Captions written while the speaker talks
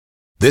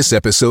This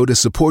episode is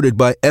supported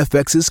by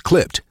FX's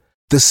Clipped,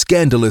 the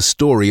scandalous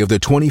story of the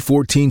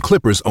 2014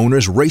 Clippers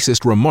owner's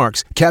racist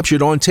remarks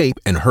captured on tape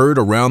and heard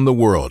around the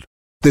world.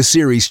 The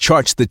series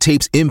charts the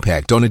tape's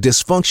impact on a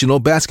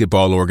dysfunctional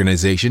basketball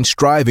organization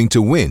striving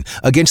to win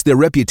against their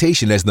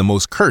reputation as the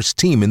most cursed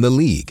team in the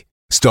league.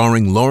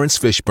 Starring Lawrence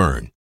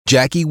Fishburne,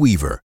 Jackie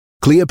Weaver,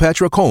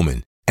 Cleopatra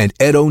Coleman, and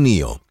Ed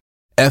O'Neill.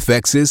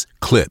 FX's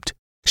Clipped,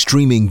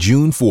 streaming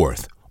June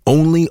 4th,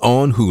 only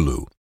on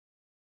Hulu.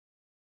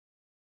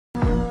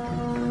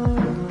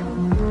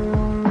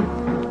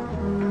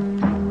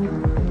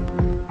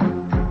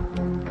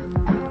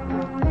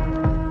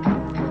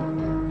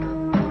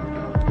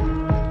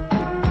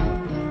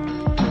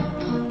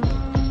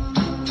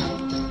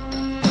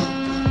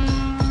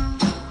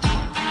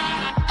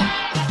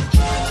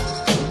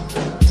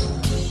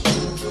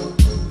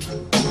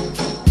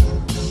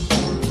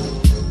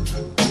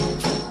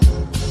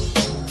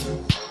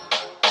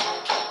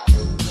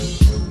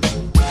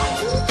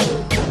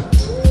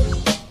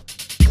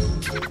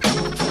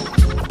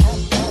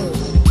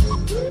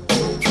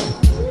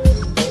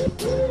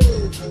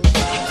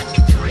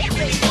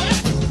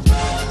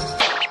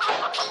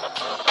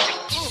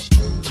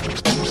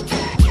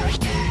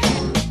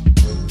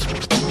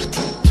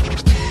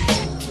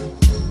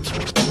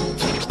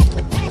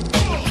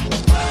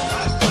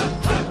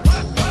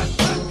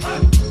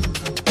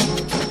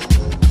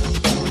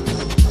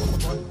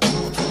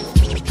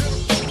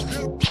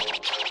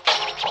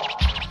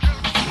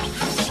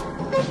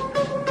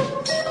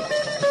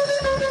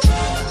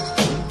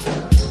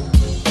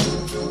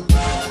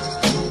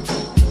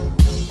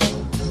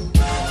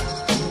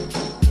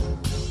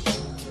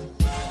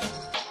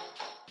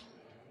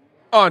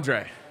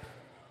 Andre.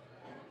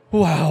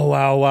 Wow.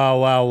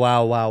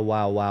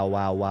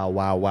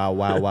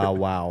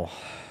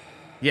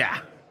 Yeah.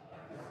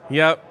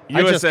 Yep.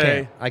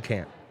 USA. I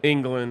can't.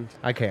 England.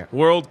 I can't.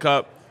 World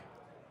Cup.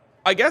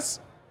 I guess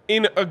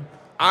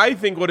I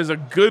think what is a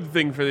good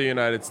thing for the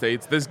United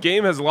States, this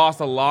game has lost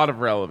a lot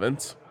of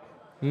relevance.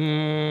 But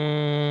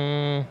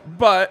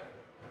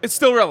it's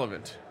still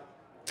relevant.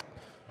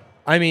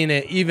 I mean,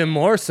 it even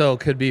more so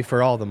could be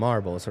for all the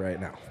marbles right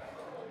now.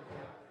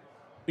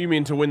 You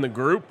mean to win the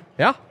group?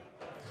 Yeah.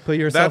 Put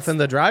yourself in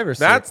the driver's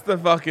seat. That's the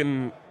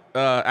fucking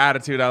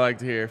attitude I like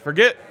to hear.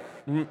 Forget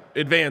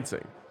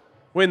advancing.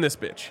 Win this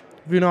bitch.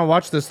 Have you not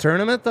watched this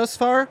tournament thus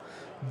far?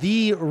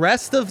 The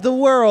rest of the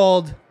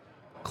world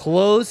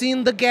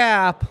closing the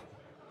gap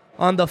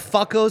on the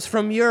fuckos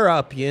from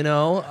Europe, you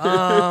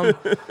know?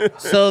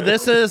 So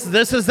this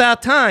is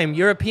that time.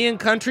 European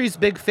countries,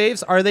 big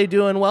faves, are they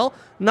doing well?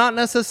 Not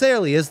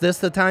necessarily. Is this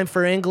the time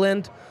for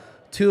England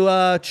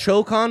to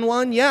choke on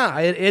one? Yeah,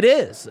 it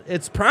is.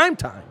 It's prime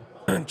time.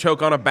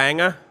 Choke on a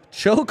banger?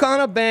 Choke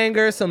on a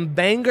banger, some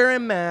banger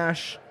and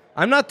mash.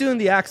 I'm not doing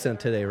the accent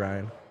today,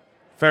 Ryan.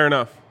 Fair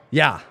enough.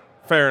 Yeah.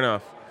 Fair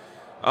enough.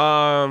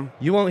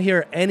 You won't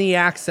hear any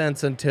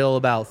accents until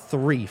about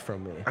 3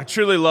 from me. I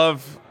truly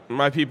love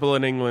my people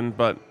in England,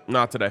 but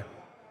not today.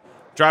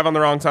 Drive on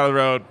the wrong side of the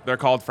road. They're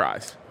called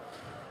fries.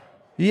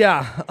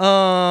 Yeah.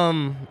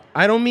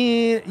 I don't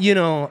mean,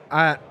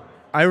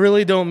 I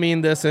really don't mean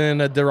this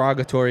in a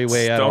derogatory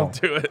way at all.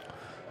 Don't do it.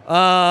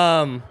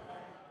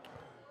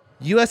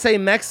 USA,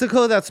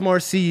 Mexico, that's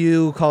more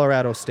CU,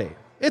 Colorado State.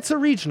 It's a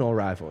regional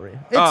rivalry.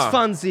 It's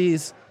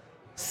funsies.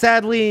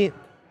 Sadly,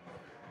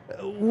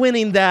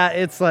 winning that,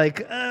 it's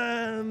like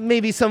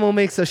maybe someone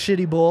makes a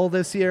shitty bowl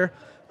this year.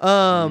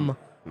 Lately.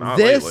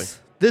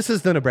 This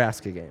is the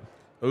Nebraska game.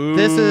 Ooh,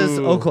 this is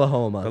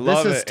Oklahoma. I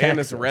love this is it. Texas. And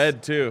it's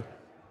red too.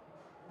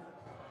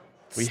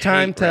 It's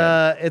time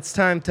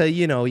to,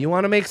 you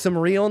want to make some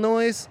real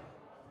noise?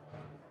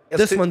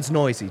 This one's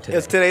noisy today.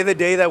 Is today the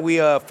day that we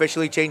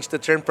officially changed the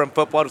term from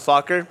football to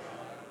soccer?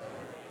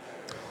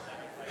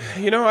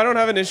 I don't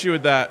have an issue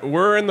with that.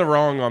 We're in the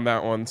wrong on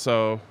that one,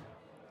 so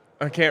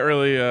I can't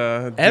really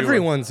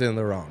Everyone's in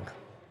the wrong.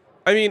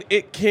 I mean,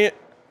 it can't.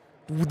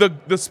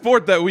 The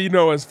sport that we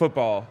know as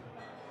football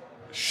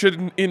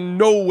should in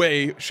no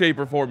way, shape,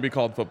 or form be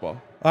called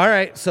football. All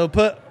right, so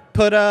put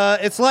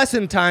it's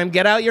lesson time.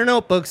 Get out your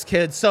notebooks,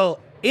 kids. So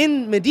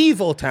in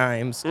medieval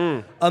times,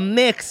 a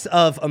mix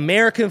of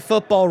American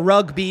football,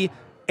 rugby,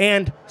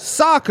 and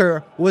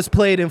soccer was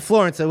played in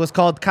Florence. It was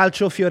called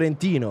Calcio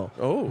Fiorentino.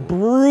 Oh.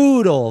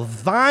 Brutal,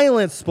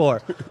 violent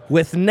sport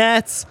with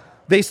nets.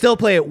 They still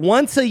play it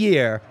once a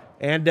year,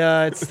 and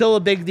it's still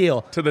a big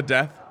deal. To the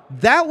death?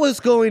 That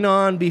was going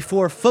on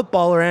before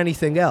football or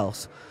anything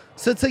else.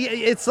 So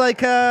it's like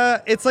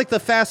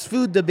the fast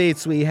food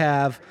debates we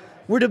have.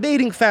 We're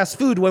debating fast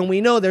food when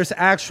we know there's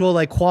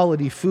actual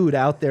quality food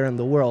out there in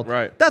the world.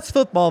 Right. That's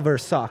football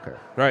versus soccer.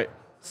 Right.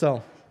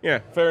 So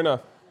yeah, fair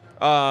enough.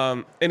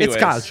 Anyways,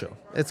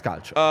 It's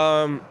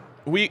calcio.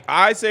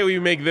 I say we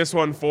make this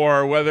one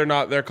for whether or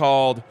not they're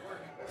called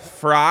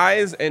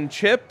fries and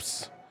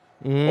chips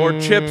or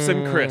chips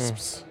and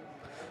crisps.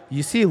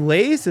 You see,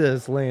 Lay's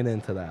is laying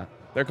into that.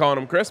 They're calling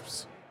them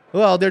crisps.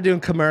 Well, they're doing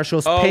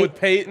commercials. Oh, with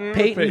Peyton.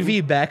 Peyton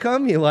v.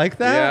 Beckham. You like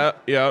that?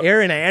 Yeah.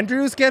 Aaron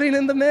Andrews getting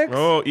in the mix.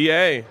 Oh,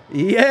 EA.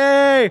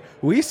 EA.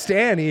 We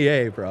stand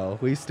EA, bro.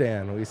 We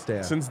stand.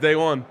 Since day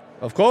one.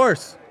 Of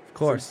course.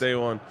 Since day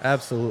one.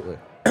 Absolutely.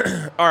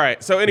 All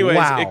right. So, anyways,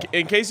 Wow.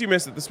 in case you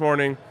missed it this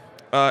morning,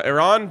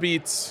 Iran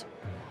beats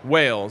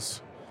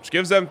Wales, which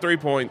gives them 3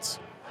 points,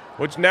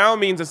 which now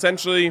means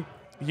essentially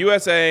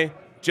USA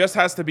just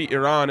has to beat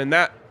Iran in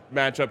that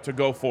matchup to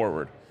go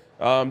forward.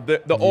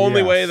 The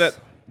only way that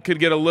could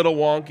get a little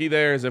wonky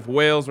there is if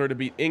Wales were to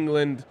beat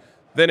England,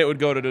 then it would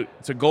go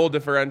to goal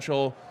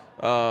differential,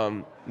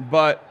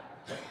 but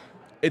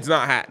it's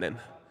not happening.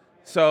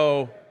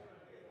 So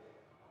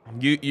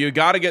you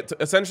got to get to,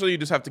 essentially you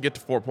just have to get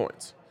to 4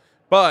 points.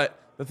 But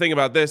the thing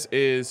about this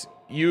is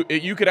you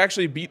could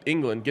actually beat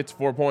England, get to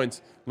 4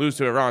 points, lose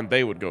to Iran,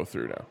 they would go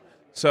through now.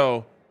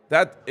 So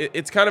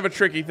it's kind of a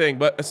tricky thing,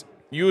 but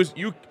you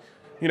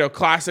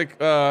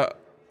classic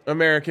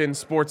American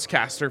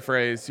sportscaster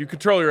phrase, you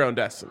control your own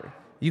destiny.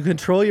 You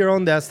control your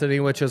own destiny,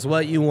 which is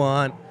what you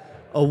want.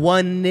 A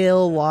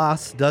 1-0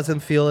 loss doesn't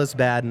feel as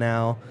bad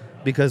now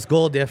because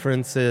goal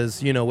difference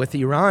is, with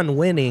Iran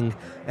winning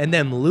and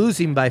them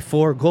losing by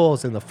 4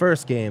 goals in the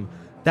first game,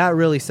 that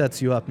really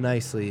sets you up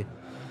nicely.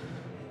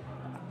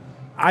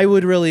 I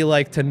would really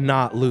like to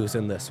not lose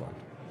in this one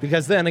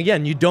because then,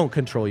 again, you don't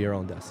control your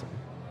own destiny.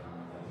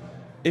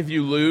 If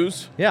you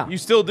lose, Yeah. you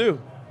still do.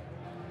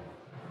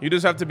 You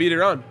just have to beat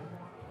Iran.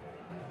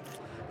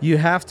 You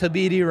have to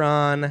beat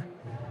Iran,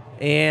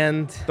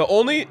 and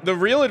The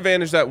real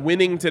advantage that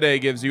winning today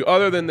gives you,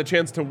 other than the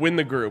chance to win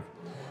the group,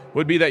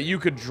 would be that you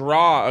could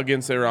draw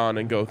against Iran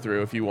and go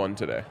through if you won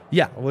today.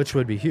 yeah, which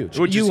would be huge.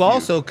 Which is you huge.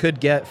 also could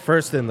get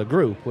first in the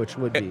group, which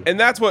would be And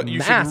that's what you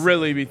massive. should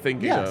really be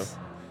thinking Yes. of.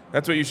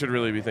 That's what you should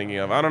really be thinking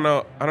of. I don't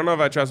know if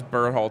I trust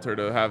Berhalter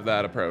to have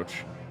that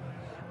approach.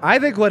 I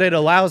think what it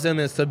allows them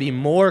is to be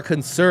more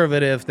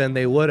conservative than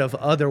they would have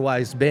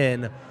otherwise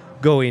been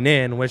going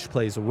in, which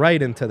plays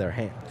right into their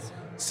hands.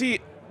 See,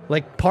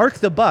 Like, park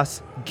the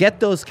bus, get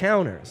those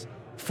counters,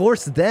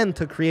 force them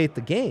to create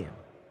the game.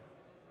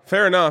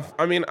 fair enough.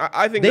 I mean,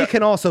 I think They that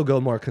can also go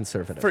more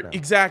conservative now.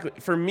 exactly.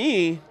 For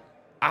me,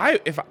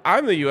 if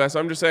I'm the U.S.,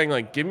 I'm just saying,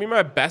 like, give me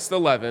my best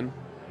 11,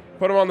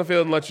 put them on the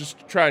field, and let's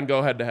just try and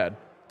go head-to-head.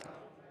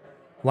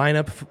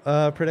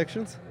 Lineup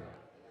predictions?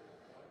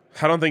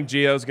 I don't think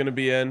Gio's going to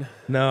be in.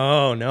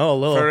 No, a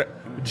little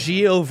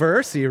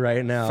Gio-versy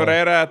right now.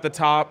 Ferreira at the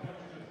top.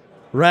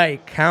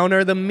 Right,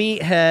 counter the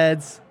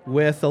meatheads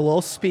with a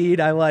little speed.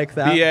 I like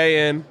that. BA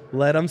in.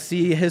 Let them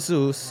see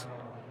Jesus.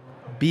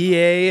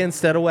 BA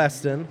instead of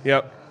Weston.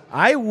 Yep.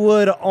 I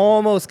would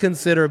almost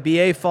consider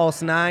BA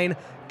false 9,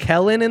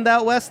 Kellen in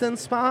that Weston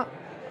spot.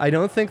 I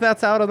don't think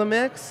that's out of the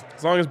mix.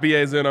 As long as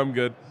BA's in, I'm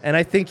good. And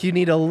I think you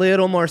need a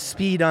little more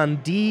speed on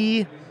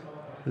D.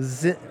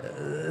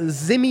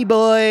 Zimmy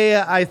Boy,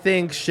 I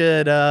think,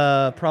 should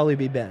probably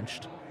be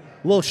benched.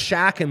 A little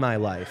Shaq in my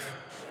life.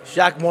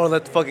 Shaq Moore,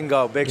 let's fucking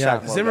go. Big Yeah.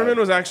 Shaq Moore. Zimmerman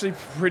was actually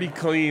pretty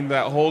clean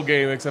that whole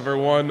game, except for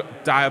one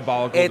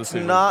diabolical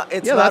decision. Yeah,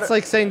 that's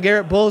like saying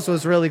Garrett Bowles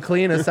was really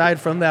clean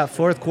aside from that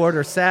fourth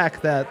quarter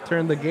sack that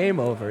turned the game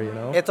over,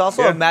 It's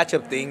also Yeah. a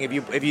matchup thing.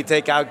 If you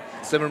take out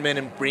Zimmerman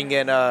and bring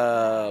in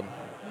Shaq.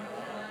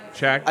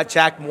 a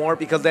Shaq Moore,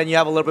 because then you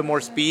have a little bit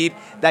more speed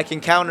that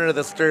can counter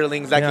the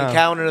Sterlings, that Yeah. can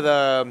counter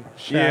the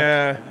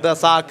Yeah.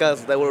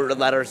 Sakas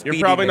that are speedy.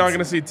 You're probably not going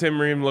to see Tim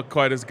Ream look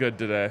quite as good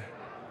today.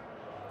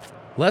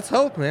 Let's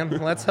hope, man.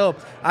 Let's hope.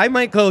 I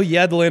might go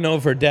Yedlin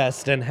over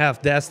Dest and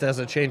have Dest as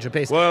a change of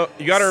pace. Well,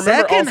 you got to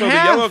remember Second also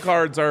half. the yellow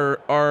cards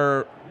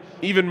are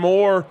even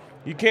more.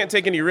 You can't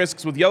take any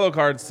risks with yellow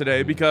cards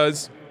today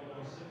because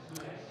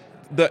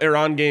the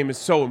Iran game is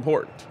so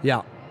important.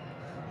 Yeah.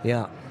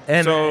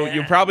 And So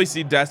you'll probably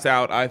see Dest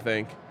out, I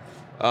think.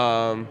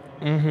 and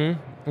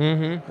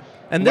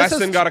this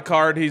Weston is got a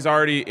card. He's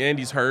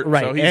hurt,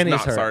 right, so he's and not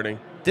he's hurt. starting.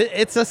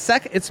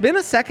 It's been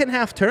a second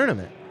half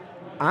tournament.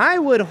 I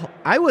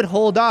would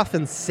hold off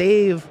and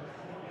save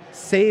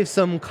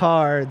some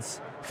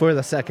cards for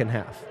the second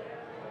half.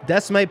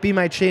 This might be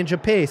my change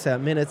of pace at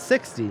minute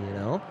 60,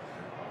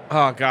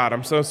 Oh, God,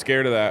 I'm so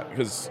scared of that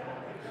because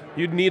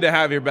you'd need to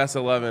have your best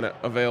 11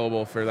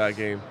 available for that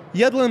game.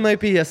 Yedlin might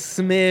be a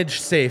smidge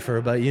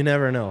safer, but you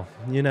never know.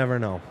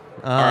 All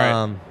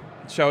right.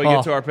 Shall we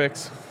get to our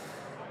picks?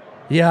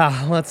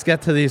 Yeah, let's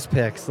get to these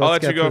picks. I'll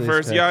let you go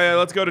first. Yeah,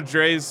 let's go to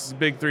Dre's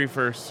big three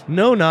first.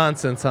 No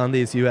nonsense on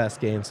these U.S.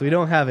 games. We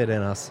don't have it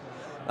in us.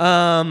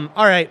 All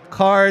right,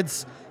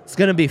 cards. It's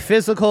going to be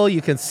physical.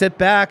 You can sit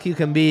back. You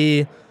can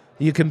be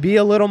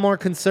a little more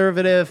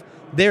conservative.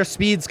 Their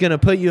speed's going to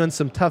put you in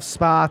some tough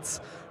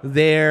spots.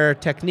 Their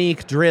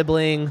technique,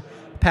 dribbling,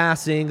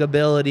 passing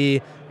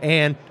ability,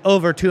 and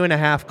over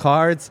 2.5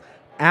 cards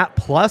at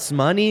plus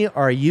money.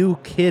 Are you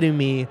kidding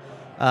me?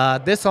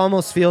 This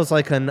almost feels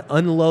like an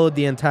unload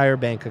the entire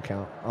bank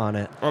account on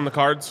it. On the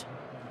cards?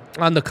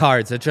 On the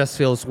cards. It just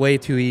feels way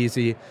too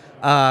easy.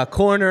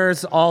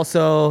 Corners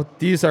also,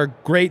 these are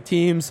great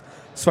teams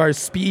as far as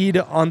speed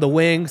on the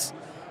wings.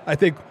 I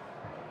think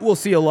we'll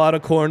see a lot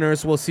of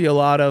corners. We'll see a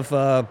lot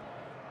of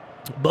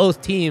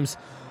Both teams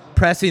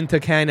pressing to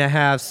kind of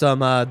have some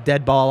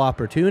dead ball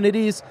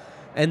opportunities.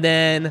 And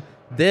then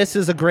this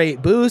is a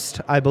great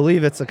boost. I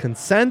believe it's a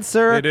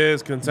consensor. It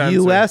is consensor.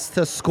 U.S.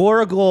 to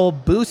score a goal,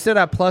 boosted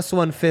at plus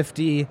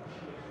 150.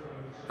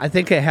 I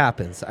think it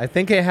happens.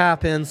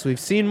 We've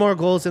seen more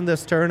goals in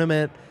this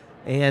tournament.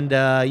 And,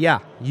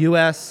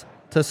 U.S.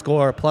 to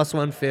score plus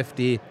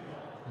 150.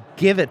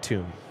 Give it to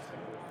me.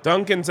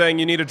 Duncan saying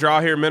you need a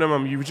draw here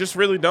minimum. You just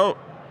really don't.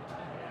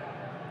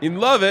 You'd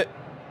love it,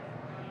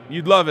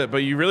 but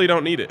you really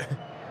don't need it.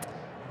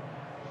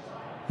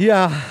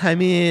 Yeah, I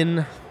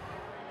mean,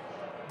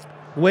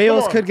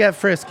 Wales could get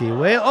frisky.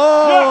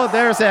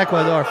 There's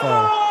Ecuador for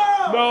him.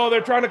 No,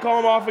 they're trying to call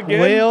him off again.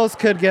 Wales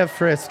could get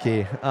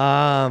frisky.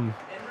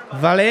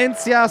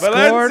 Valencia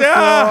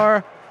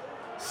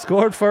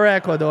scored for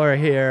Ecuador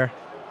here.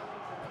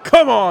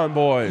 Come on,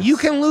 boys. You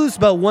can lose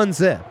but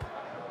 1-0.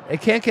 It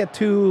can't get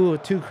too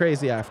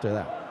crazy after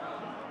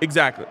that.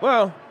 Exactly.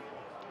 Well,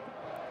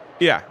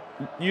 yeah.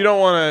 You don't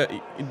want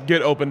to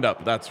get opened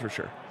up, that's for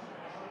sure.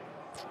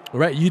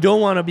 Right. You don't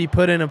want to be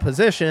put in a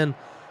position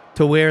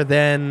to where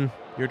then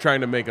you're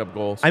trying to make up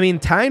goals. I mean,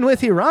 tying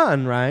with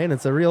Iran, Ryan,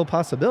 it's a real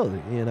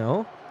possibility, you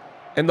know?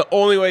 And the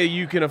only way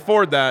you can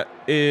afford that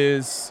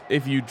is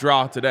if you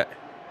draw today.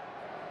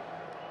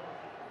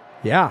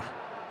 Yeah.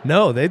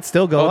 No, they'd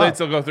still go up. They'd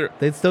still go through.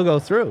 They'd still go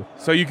through.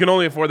 So you can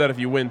only afford that if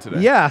you win today.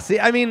 Yeah. See,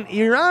 I mean,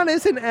 Iran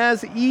isn't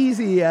as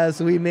easy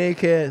as we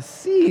make it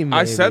seem.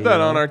 I said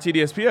that on our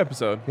TDSP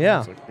episode.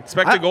 Yeah.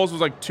 Expected goals was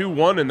like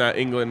 2-1 in that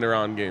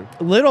England-Iran game.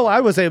 Little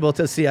I was able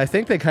to see. I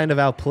think they kind of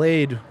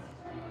outplayed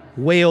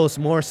Wales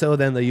more so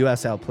than the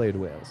U.S. outplayed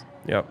Wales.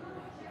 Yep.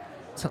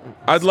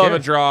 I'd love a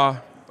draw.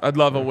 I'd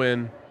love a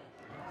win.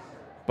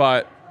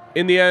 But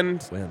in the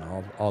end... Win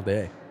all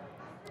day.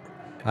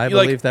 I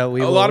believe that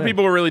we will. A lot of win.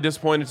 people were really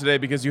disappointed today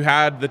because you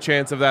had the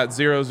chance of that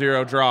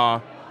 0-0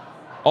 draw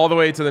all the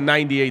way to the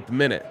 98th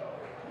minute.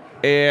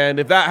 And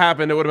if that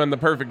happened, it would have been the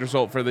perfect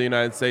result for the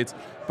United States.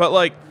 But,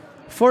 like,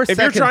 if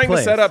you're trying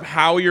to set up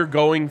how you're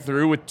going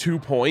through with 2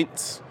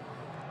 points...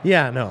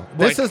 Yeah, no.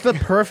 This is the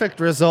perfect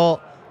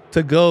result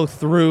to go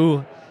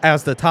through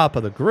as the top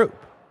of the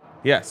group.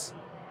 Yes.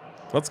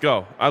 Let's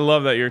go. I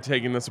love that you're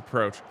taking this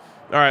approach.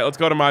 All right, let's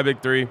go to my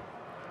big three.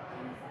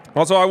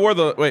 Also, I wore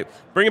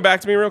bring it back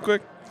to me real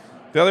quick.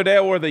 The other day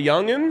I wore the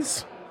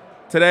youngins.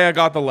 Today I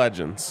got the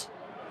legends.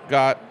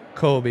 Got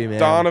Kobe, man.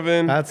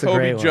 Donovan, That's Kobe a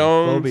great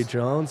Jones. One. Kobe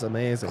Jones,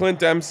 amazing. Clint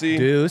Dempsey.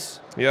 Deuce.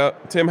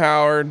 Yep. Tim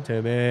Howard.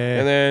 Timmy.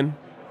 And then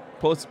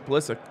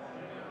Pulisic.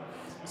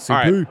 All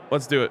right,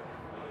 let's do it.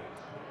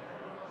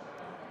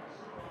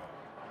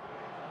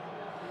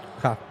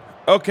 Huh.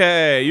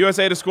 Okay,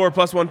 USA to score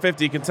plus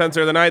 150,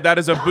 consensor of the night. That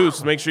is a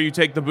boost. Make sure you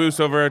take the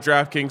boost over at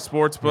DraftKings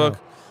Sportsbook.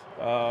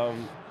 Yeah.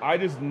 I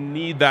just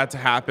need that to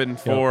happen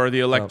for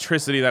the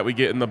electricity that we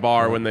get in the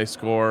bar when they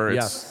score.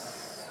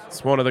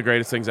 It's one of the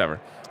greatest things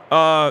ever.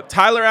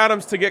 Tyler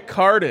Adams to get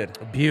carded.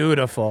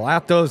 Beautiful.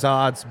 At those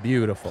odds,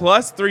 beautiful.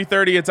 Plus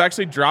 330. It's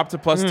actually dropped to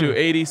plus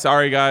 280.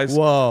 Sorry, guys.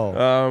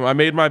 Whoa. I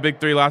made my big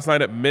three last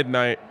night at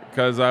midnight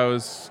because I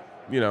was,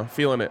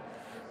 feeling it.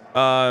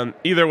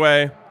 Either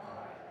way,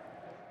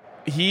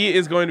 he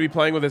is going to be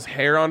playing with his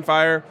hair on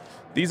fire.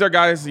 These are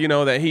guys,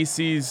 that he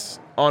sees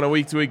on a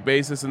week-to-week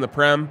basis in the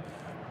Prem.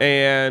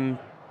 And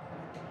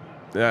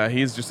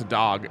he's just a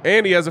dog.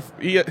 And he has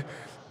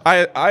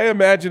I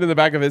imagine in the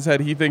back of his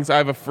head he thinks I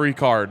have a free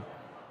card.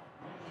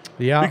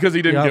 Yeah. Because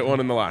he didn't get one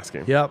in the last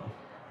game. Yep.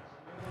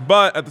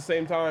 But at the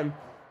same time,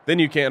 then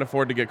you can't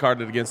afford to get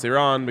carded against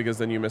Iran because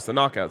then you miss the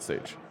knockout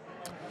stage.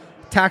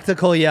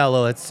 Tactical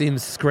yellow. It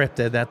seems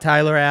scripted. That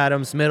Tyler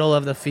Adams, middle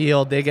of the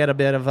field, they get a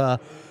bit of a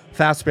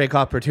fast break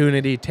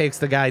opportunity, takes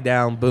the guy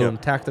down, boom,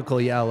 tactical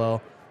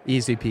yellow,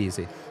 easy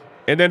peasy.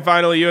 And then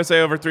finally, USA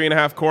over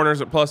 3.5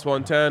 corners at plus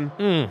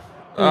 110.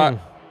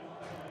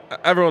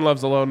 Everyone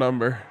loves a low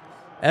number.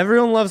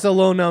 Everyone loves a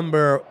low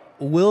number.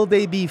 Will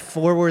they be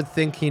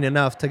forward-thinking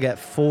enough to get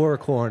 4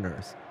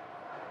 corners?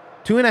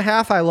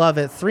 2.5, I love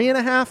it.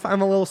 3.5,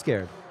 I'm a little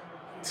scared.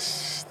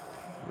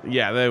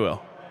 Yeah, they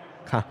will.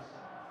 Huh.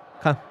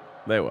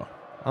 They will.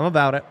 I'm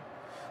about it.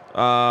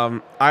 I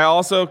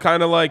also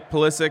kind of like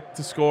Pulisic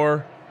to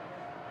score.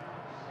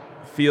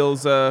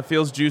 Feels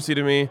juicy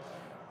to me.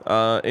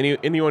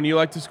 Anyone you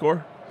like to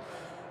score?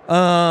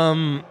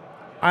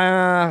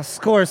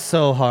 Score's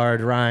so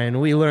hard, Ryan.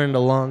 We learned a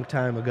long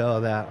time ago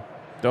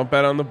that don't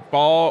bet on the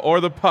ball or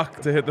the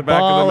puck to hit the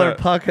back of the net.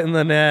 Ball or puck in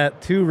the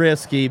net, too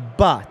risky.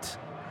 But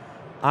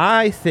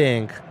I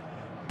think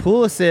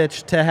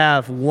Pulisic to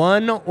have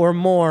 1 or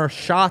more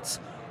shots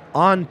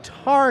on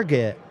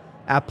target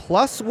at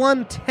plus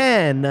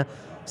 110,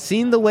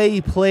 seen the way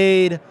he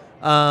played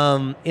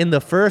in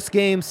the first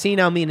game, seen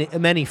how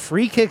many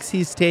free kicks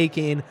he's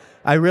taking,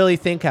 I really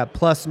think at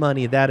plus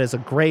money, that is a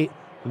great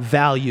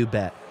value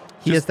bet.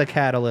 He is the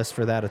catalyst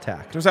for that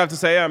attack. Just have to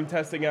say, I'm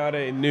testing out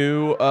a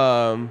new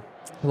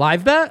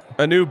live bet,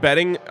 a new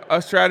betting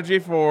strategy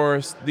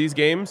for these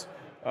games.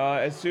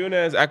 As soon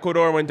as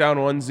Ecuador went down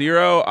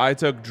 1-0, I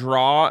took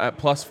draw at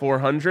plus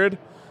 400.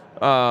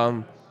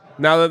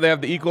 Now that they have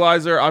the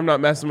equalizer, I'm not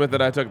messing with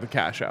it. I took the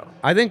cash out.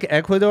 I think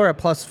Ecuador at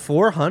plus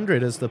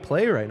 400 is the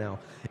play right now.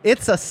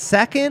 It's a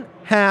second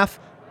half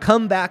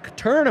comeback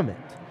tournament.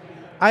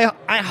 I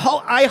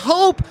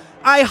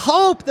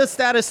hope the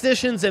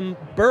statisticians in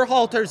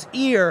Berhalter's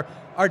ear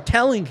are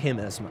telling him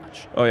as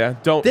much. Oh yeah,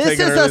 don't This take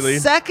an is early a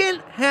lead.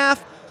 second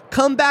half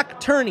comeback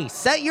tourney.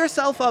 Set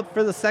yourself up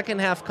for the second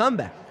half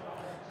comeback.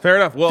 Fair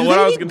enough. Well, Do what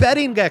I they was need gonna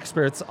betting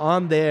experts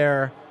on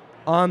their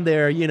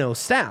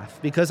staff?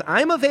 Because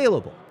I'm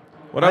available.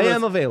 I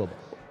am available.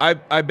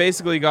 I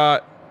basically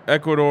got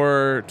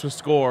Ecuador to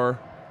score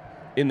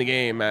in the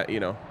game at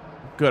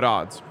good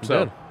odds.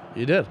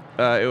 You did.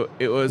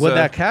 It was With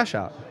that cash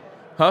out.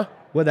 huh?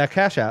 With that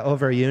cash out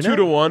over a unit.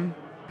 2-1.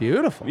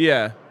 Beautiful.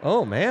 Yeah,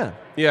 Oh man.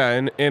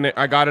 yeah, and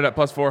I got it at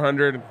plus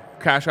 400.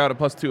 Cash out at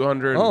plus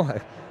 200. Oh,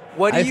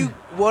 What are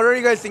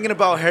you guys thinking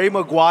about Harry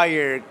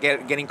Maguire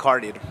getting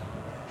carded?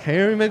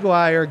 Harry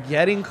Maguire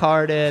getting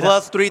carded.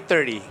 Plus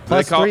 330.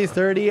 Plus They call-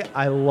 330.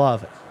 I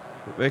love it.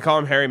 They call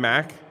him Harry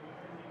Mack.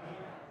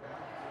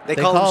 They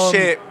call him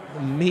shit.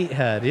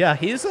 Meathead. Yeah,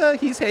 he's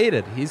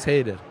hated. He's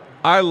hated.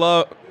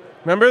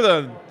 Remember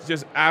the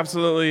just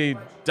absolutely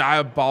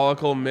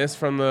diabolical miss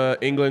from the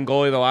England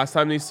goalie the last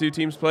time these two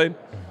teams played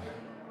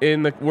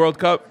in the World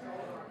Cup?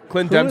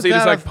 Clint Who would Dempsey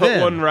that just have put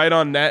been? one right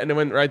on net and it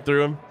went right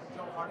through him.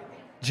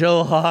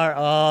 Joe Hart.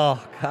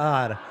 Oh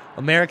God.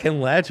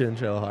 American legend,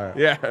 Joe Hart.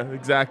 Yeah,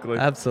 exactly.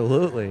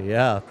 Absolutely.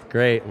 Yeah.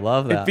 Great.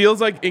 Love that. It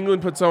feels like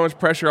England put so much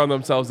pressure on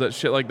themselves that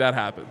shit like that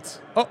happens.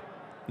 Oh,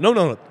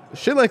 no.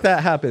 Shit like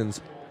that happens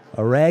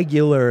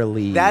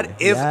regularly. That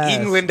is Yes.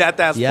 England at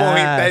that point.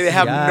 Yes, They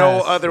have no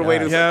yes, other way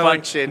to yes. Yeah,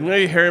 function.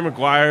 maybe Harry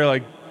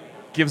Maguire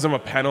gives them a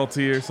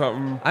penalty or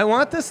something. I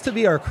want this to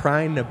be our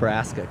crying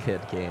Nebraska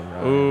kid game,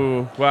 right?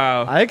 Ooh,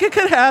 wow. I think it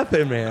could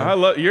happen, man.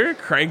 You're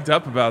cranked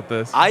up about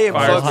this. I am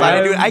Fire so sale.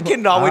 excited, dude. I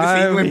cannot wait to see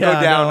I'm- England yeah,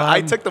 go down. no, I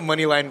I'm- took the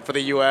money line for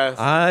the U.S.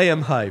 I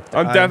am hyped.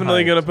 I'm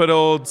definitely hyped. going to put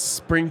old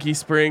Sprinky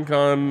Sprink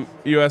on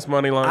U.S.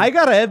 money line. I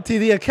gotta empty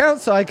the account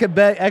so I could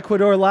bet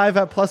Ecuador live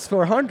at plus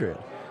 400.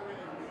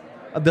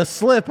 The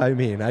slip, I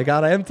mean. I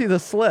gotta empty the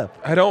slip.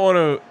 I don't want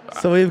to.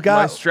 So we've My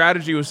got.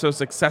 strategy was so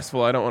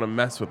successful, I don't want to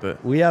mess with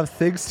it. We have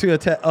things to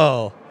attack.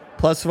 Oh,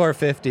 plus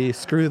 450.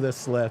 Screw the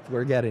slip.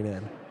 We're getting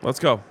in. Let's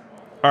go.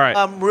 All right.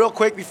 Real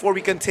quick before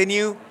we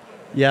continue,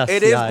 Yes.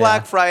 it is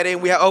Black Friday,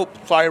 and we have. Oh,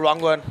 sorry, wrong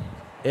one.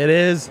 It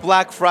is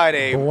Black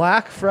Friday.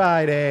 Black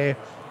Friday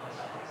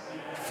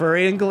for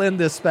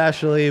England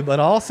especially, but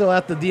also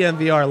at the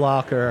DMVR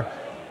locker.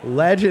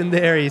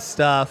 Legendary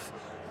stuff.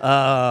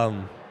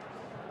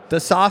 The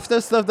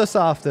softest of the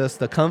softest,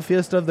 the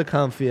comfiest of the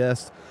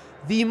comfiest.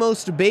 The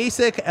most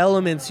basic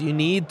elements you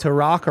need to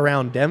rock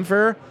around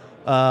Denver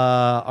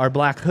are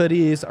black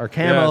hoodies, our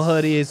camo Yes.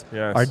 hoodies,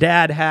 Yes. our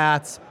dad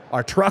hats,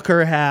 our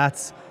trucker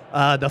hats.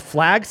 The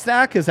flag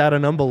stack is at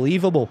an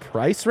unbelievable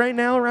price right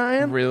now,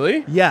 Ryan.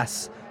 Really?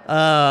 Yes.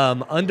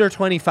 Under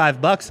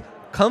 $25.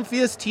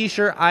 Comfiest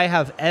t-shirt I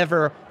have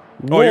ever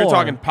worn. Oh, you're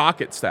talking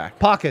pocket stack.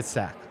 Pocket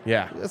stack.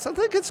 Yeah. I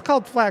think it's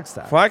called flag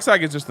stack. Flag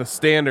stack is just the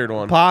standard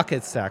one.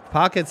 Pocket stack.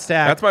 Pocket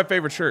stack. That's my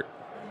favorite shirt.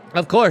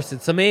 Of course,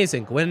 it's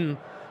amazing.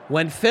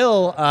 When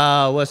Phil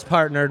was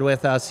partnered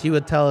with us, he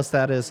would tell us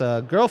that his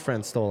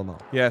girlfriend stole them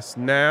all. Yes.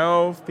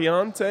 Now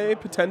fiance,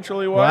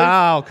 potentially wife.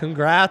 Wow,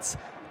 congrats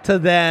to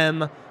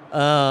them.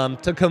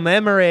 To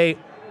commemorate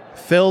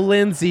Phil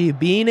Lindsay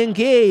being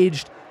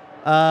engaged,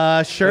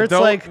 shirts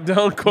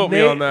Don't quote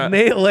me on that.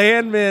 Nate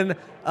Landman,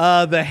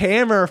 the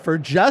hammer for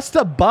just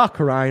 $1,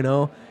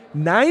 Rhino.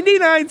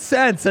 99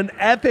 cents, an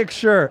epic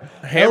shirt.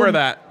 Hammer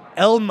that.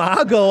 El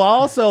Mago,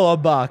 also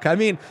 $1. I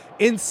mean,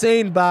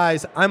 insane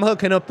buys. I'm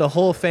hooking up the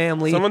whole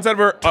family. Someone said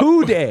we're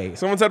today.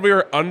 Someone said we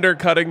were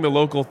undercutting the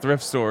local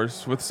thrift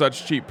stores with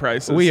such cheap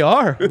prices. We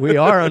are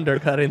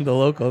undercutting the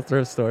local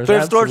thrift stores.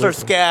 Thrift stores are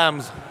Absolutely.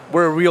 scams.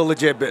 We're a real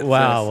legit business.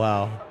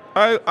 Wow.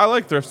 I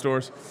like thrift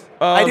stores.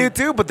 I do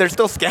too, but they're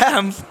still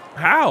scams.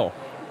 How?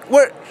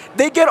 Where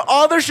they get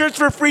all their shirts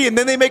for free and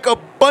then they make a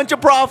bunch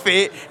of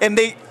profit and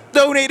they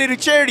donate it to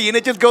charity and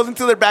it just goes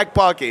into their back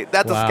pocket.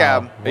 That's Wow. a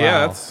scam.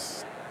 Yeah, Wow.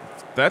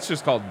 that's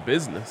just called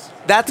business.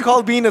 That's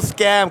called being a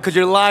scam because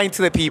you're lying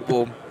to the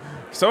people.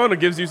 If someone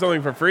gives you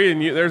something for free and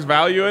there's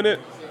value in it,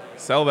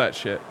 sell that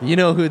shit. You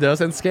know who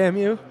doesn't scam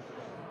you?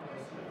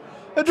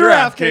 A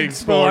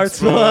DraftKings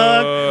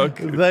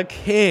Sportsbook. The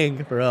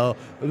king, bro.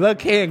 The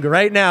king.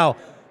 Right now,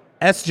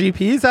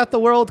 SGPs at the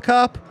World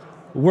Cup.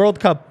 World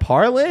Cup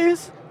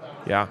parlays.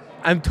 Yeah.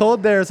 I'm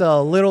told there's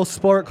a little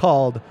sport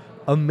called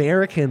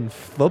American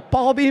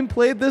football being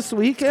played this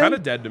weekend. Kind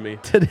of dead to me.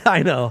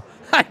 I know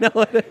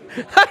it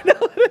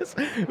is.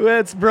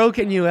 It's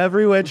broken you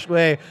every which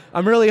way.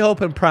 I'm really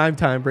hoping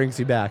Primetime brings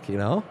you back, you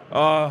know?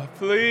 Oh,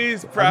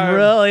 please, I'm Prime.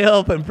 really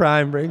hoping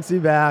Prime brings you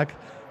back.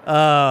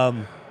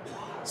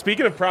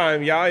 Speaking of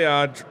Prime,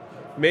 Yaya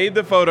made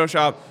the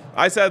Photoshop.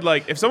 I said,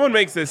 if someone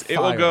makes this, it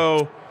will Fire.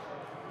 go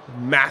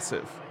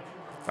massive.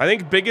 I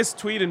think biggest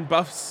tweet in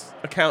Buff's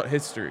account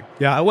history.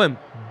 Yeah, I went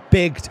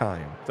big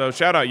time. So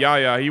shout out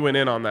Yaya. He went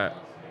in on that.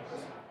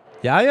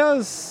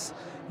 Yaya's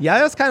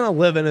Yaya's kind of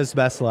living his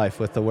best life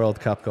with the World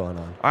Cup going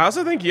on. I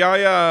also think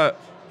Yaya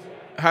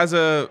has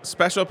a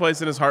special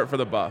place in his heart for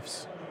the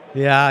Buffs.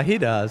 Yeah, he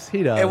does.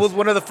 He does. It was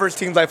one of the first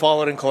teams I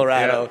followed in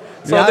Colorado.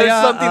 Yeah. So Yeah, there's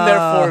yeah, something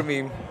there for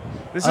me.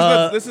 This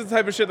is the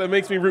type of shit that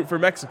makes me root for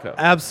Mexico.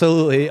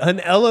 Absolutely.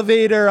 An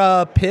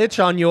elevator pitch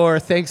on your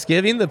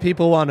Thanksgiving. The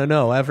people want to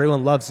know.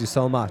 Everyone loves you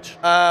so much.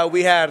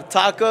 We had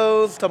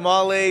tacos,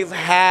 tamales,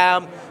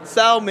 ham,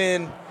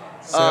 salmon.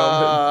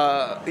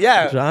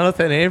 Yeah.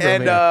 Jonathan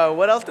Abram. And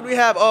what else did we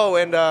have? Oh,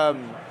 and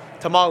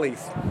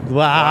tamales.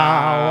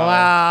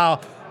 Wow.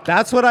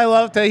 That's what I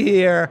love to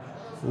hear.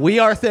 We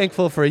are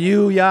thankful for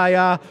you,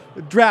 Yaya.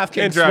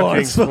 DraftKings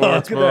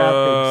Sportsbook.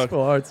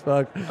 DraftKings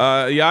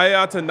Sportsbook.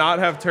 Yaya to not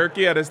have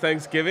turkey at his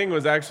Thanksgiving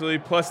was actually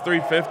plus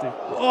 350.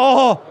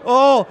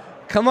 Oh,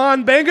 come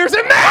on, bangers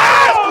and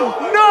mash!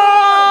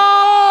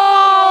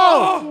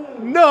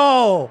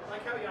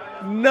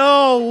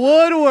 No,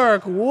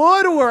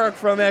 woodwork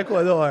from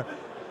Ecuador.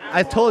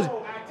 I told you.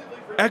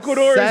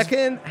 Ecuador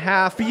Second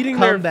half beating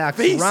comebacks.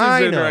 their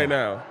faces in right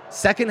now.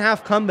 Second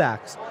half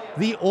comebacks.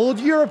 The old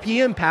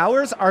European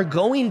powers are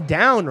going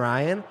down,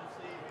 Ryan.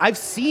 I've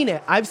seen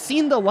it. I've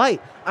seen the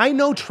light. I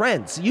know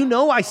trends. You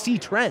know I see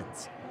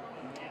trends.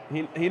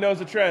 He knows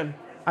the trend.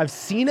 I've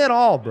seen it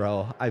all,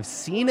 bro. I've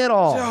seen it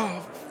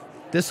all.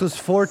 This was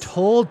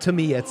foretold to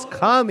me. It's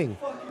coming.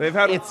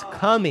 It's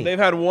coming. They've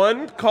had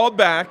one called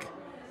back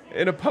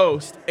in a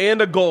post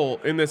and a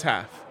goal in this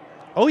half.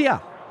 Oh, yeah.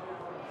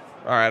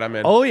 All right, I'm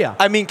in. Oh, yeah.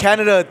 I mean,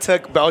 Canada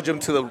took Belgium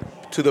to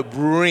the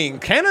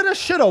brink. Canada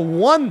should have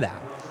won that.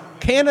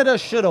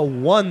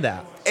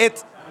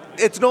 It's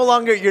no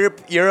longer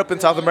Europe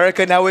and South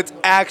America. Now it's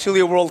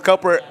actually a World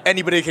Cup where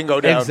anybody can go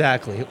down.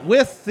 Exactly.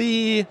 With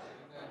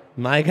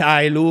my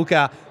guy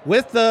Luca,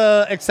 with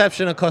the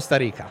exception of Costa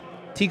Rica.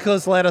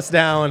 Tico's let us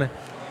down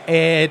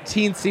a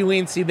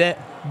teensy-weensy bit.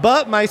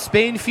 But my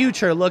Spain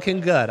future looking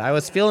good. I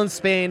was feeling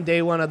Spain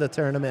day one of the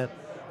tournament.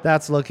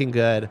 That's looking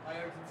good.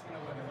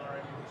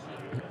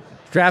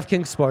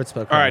 DraftKings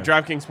Sportsbook. All right,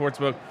 DraftKings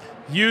Sportsbook.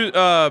 You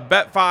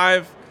bet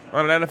 5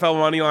 on an NFL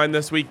money line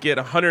this week, get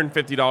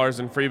 $150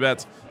 in free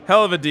bets.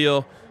 Hell of a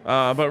deal.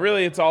 But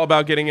really, it's all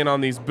about getting in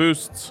on these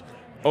boosts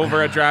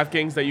over at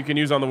DraftKings that you can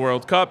use on the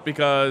World Cup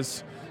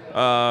because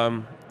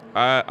I'm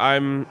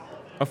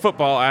a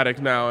football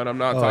addict now, and I'm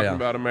not talking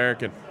about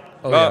American.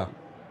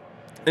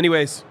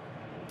 Anyways,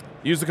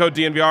 use the code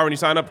DNVR when you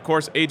sign up. Of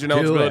course, age and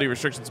eligibility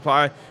restrictions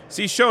apply.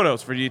 See show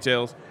notes for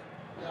details.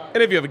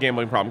 And if you have a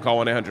gambling problem, call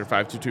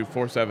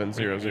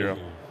 1-800-522-4700. All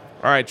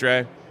right,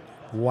 Dre.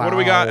 Wow. What do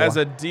we got as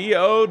a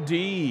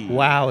DOD?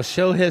 Wow,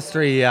 show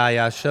history,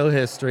 show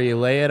history.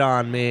 Lay it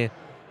on me.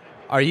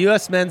 Our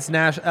U.S. men's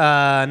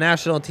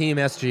national team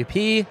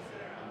SGP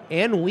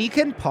and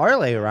weekend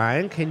parlay,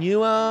 Ryan. Can you...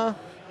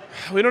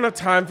 We don't have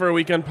time for a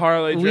weekend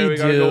parlay, Dre. We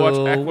gotta go watch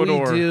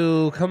Ecuador. We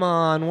do. Come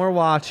on, we're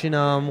watching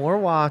them.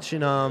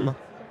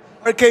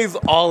 RK's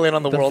all in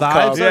on the World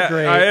Cup. The vibes are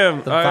great. I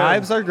am. The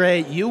vibes are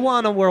great. You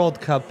want a World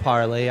Cup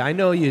parlay. I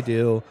know you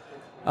do.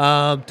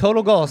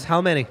 Total goals,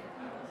 how many?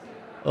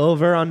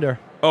 Over, under.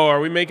 Oh, are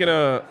we making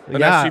an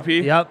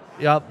SGP?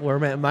 Yep.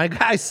 My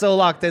guy's so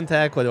locked into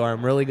Ecuador.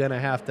 I'm really going to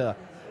have to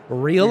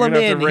reel him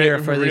in here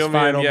for these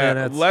final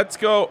minutes. Let's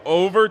go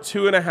over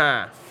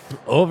 2.5.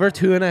 Over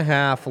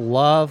 2.5.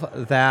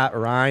 Love that,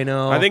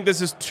 Rhino. I think this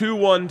is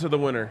 2-1 to the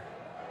winner.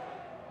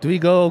 Do we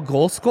go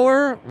goal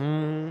scorer?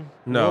 No.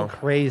 A little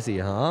crazy,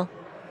 huh?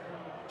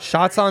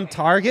 Shots on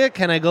target.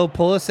 Can I go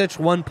Pulisic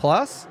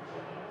 1+?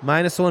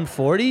 Minus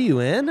 140. You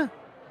in?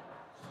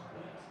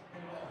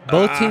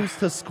 Both teams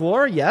to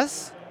score.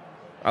 Yes.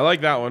 I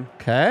like that one.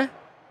 Okay.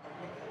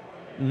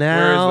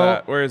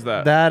 Now, Where is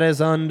that? That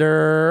is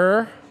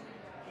under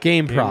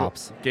game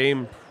props.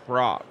 Game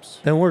props.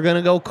 Then we're going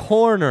to go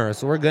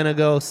corners. We're going to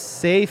go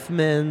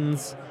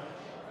Safeman's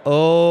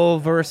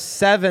over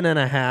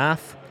 7.5.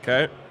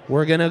 Okay.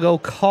 We're going to go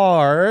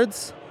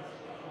cards.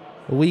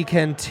 We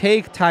can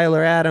take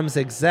Tyler Adams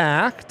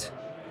exact.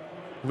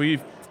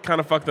 We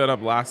kind of fucked that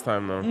up last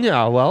time, though.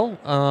 Yeah,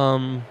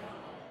 well,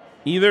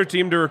 Either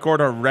team to record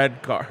a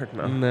red card.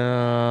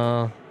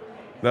 no.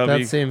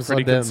 That seems a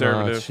pretty bit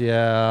conservative. much.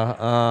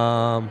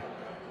 Yeah.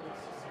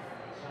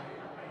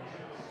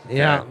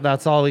 Yeah,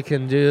 that's all we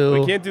can do.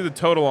 We can't do the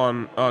total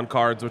on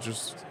cards, which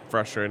is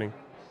frustrating.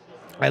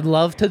 I'd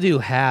love to do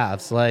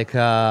halves, like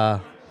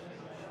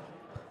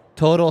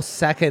total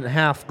second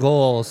half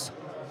goals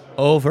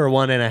over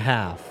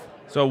 1.5.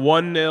 So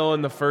 1-0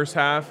 in the first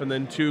half, and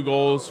then 2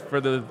 goals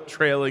for the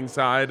trailing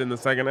side in the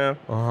second half.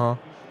 Uh-huh.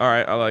 All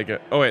right, I like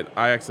it. Oh, wait,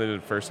 I actually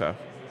did first half.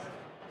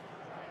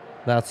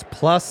 That's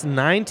plus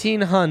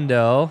 19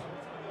 hundo.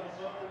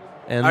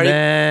 And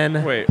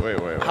then Wait.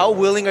 How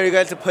willing are you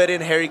guys to put in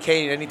Harry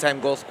Kane anytime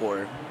goal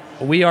scorer?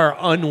 we are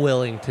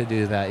unwilling to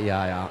do that.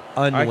 Yeah.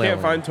 Unwilling. I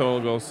can't find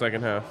total goals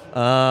second half.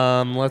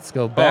 Let's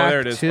go back.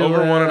 there it is. To Over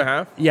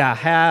 1.5? Yeah,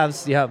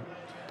 halves. Yep.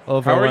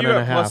 Over How are 1.5. you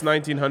at plus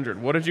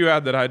 1900? What did you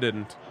add that I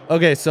didn't?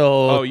 Okay,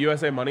 so Oh,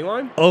 USA money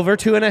line? over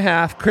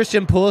 2.5.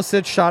 Christian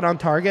Pulisic shot on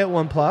target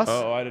 1+.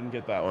 Oh, I didn't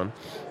get that one.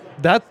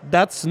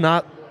 That's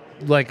not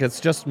like it's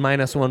just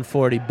minus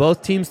 140.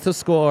 Both teams to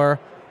score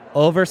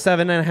over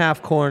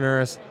 7.5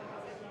 corners.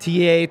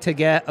 TA to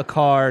get a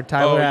card.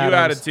 Tyler you Adams.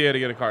 added TA to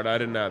get a card. I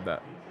didn't add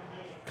that.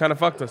 Kind of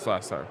fucked us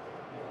last time.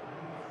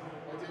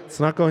 It's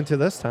not going to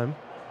this time.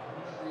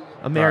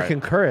 American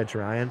courage,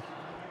 Ryan.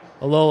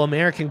 A little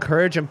American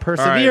courage and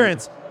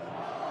perseverance.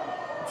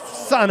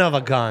 Son of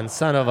a gun.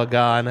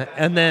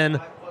 And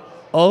then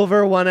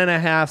over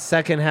 1.5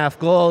 second half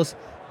goals.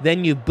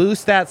 Then you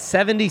boost that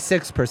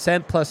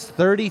 76% plus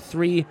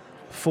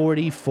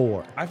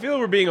 33.44. I feel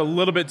we're being a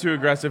little bit too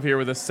aggressive here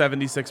with a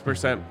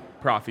 76%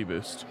 Profi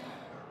boost.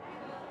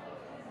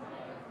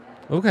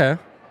 Okay.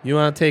 You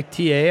want to take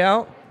TA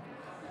out?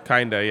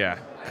 Kinda, yeah.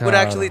 Would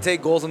actually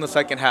take goals in the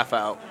second half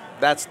out.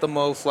 That's the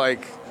most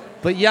like.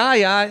 But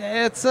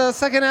yeah, it's a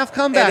second half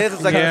comeback. It is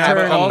a second Yeah, half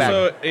but comeback.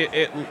 also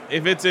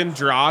if it's in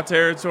draw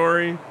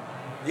territory,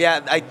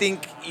 Yeah, I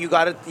think you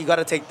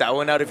gotta take that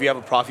one out if you have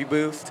a Profi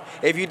boost.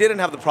 If you didn't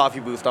have the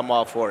Profi boost, I'm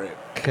all for it.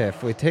 Okay,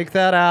 if we take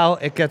that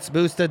out, it gets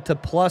boosted to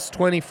plus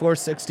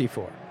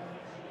 2464.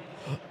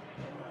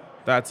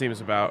 that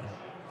seems about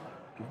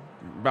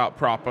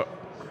proper.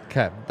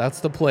 Okay,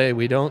 that's the play.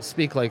 We don't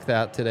speak like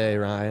that today,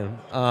 Ryan.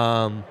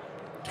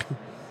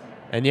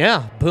 And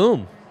yeah,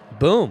 boom.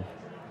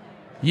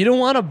 You don't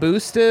want a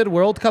boosted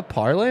World Cup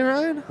parlay,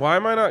 Ryan? Why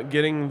am I not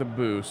getting the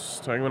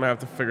boost? I'm gonna have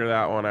to figure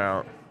that one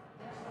out.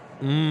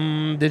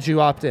 Did you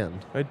opt in?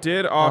 I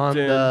did On opt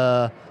in.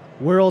 the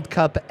World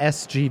Cup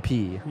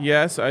SGP.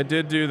 Yes, I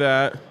did do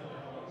that.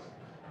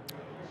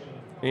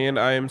 And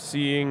I am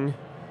seeing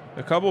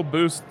a couple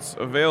boosts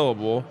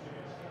available.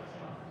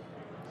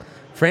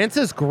 France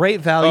is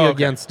great value Oh, okay.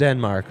 against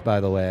Denmark, by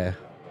the way.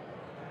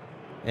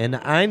 And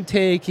I'm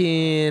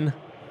taking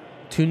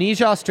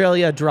Tunisia,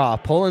 Australia, draw.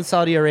 Poland,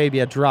 Saudi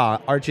Arabia, draw.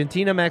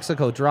 Argentina,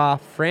 Mexico, draw.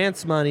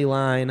 France, money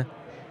line.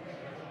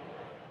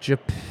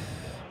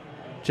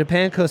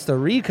 Japan, Costa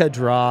Rica,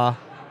 draw.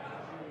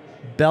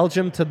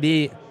 Belgium to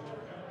beat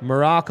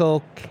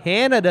Morocco.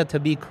 Canada to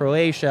beat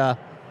Croatia.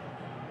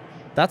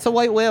 That's a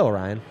white whale,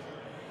 Ryan.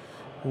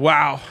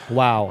 Wow. A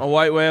Wow.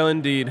 white whale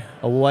indeed.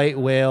 A white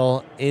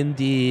whale,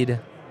 indeed.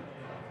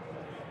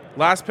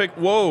 Last pick.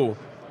 Whoa.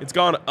 It's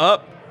gone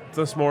up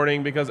this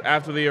morning because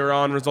after the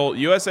Iran result,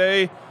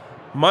 USA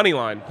money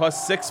line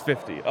plus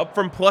 650, up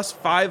from plus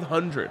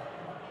 500.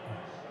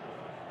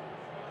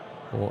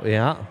 Well,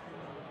 yeah.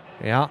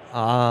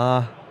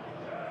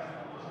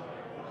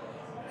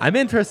 I'm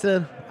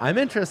interested.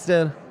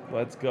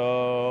 Let's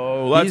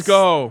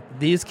go.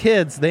 These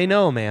kids, they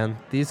know, man.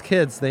 These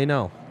kids, they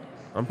know.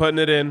 I'm putting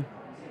it in.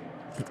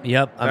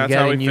 Yep, I'm That's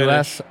how we getting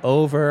US finish.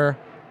 over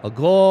a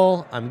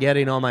goal. I'm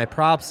getting all my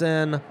props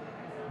in.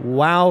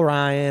 Wow,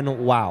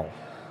 Ryan. Wow.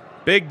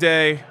 Big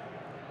day.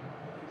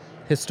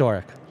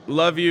 Historic.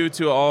 Love you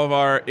to all of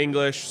our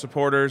English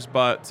supporters,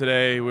 but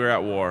today we're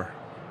at war.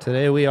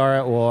 Today we are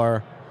at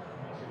war.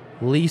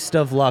 Least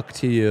of luck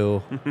to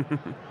you.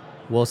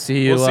 We'll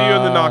see you. We'll see you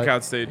in the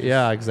knockout stages.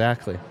 Yeah,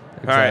 exactly.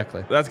 All right.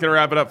 That's going to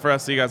wrap it up for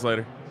us. See you guys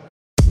later.